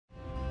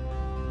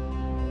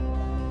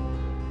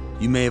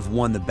You may have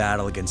won the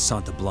battle against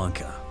Santa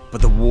Blanca,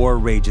 but the war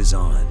rages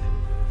on.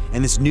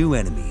 And this new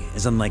enemy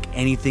is unlike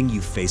anything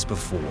you've faced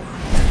before.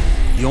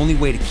 The only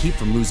way to keep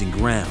from losing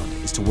ground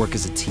is to work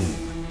as a team.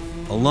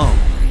 Alone,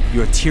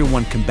 you're a Tier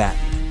 1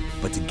 combatant,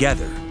 but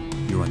together,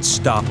 you're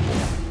unstoppable.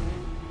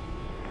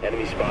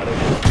 Enemy spotted.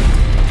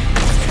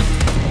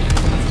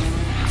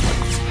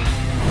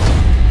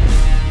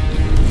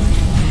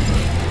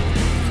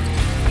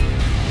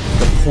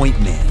 The Point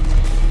Man.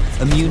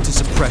 Immune to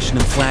suppression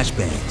and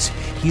flashbangs,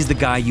 he's the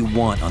guy you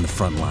want on the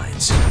front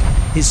lines.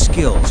 His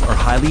skills are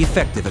highly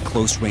effective at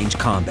close-range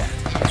combat.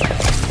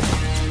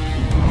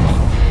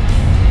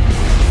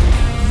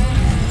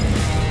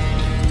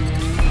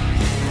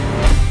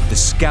 The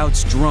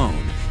Scout's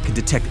drone can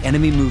detect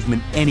enemy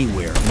movement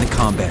anywhere in the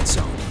combat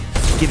zone,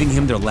 giving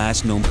him their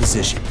last known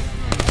position.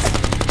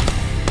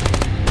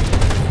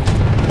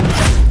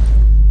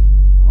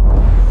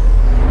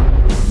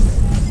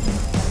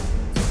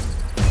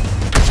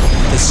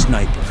 The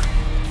Sniper.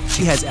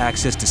 She has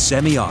access to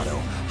semi-auto,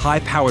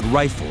 high-powered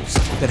rifles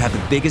that have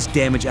the biggest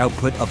damage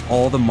output of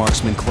all the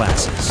marksman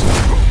classes.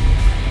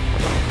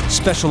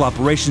 Special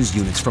operations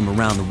units from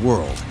around the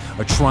world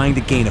are trying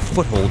to gain a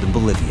foothold in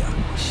Bolivia.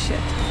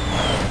 Shit.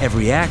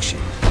 Every action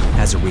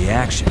has a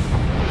reaction,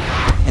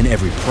 and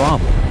every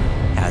problem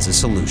has a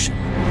solution.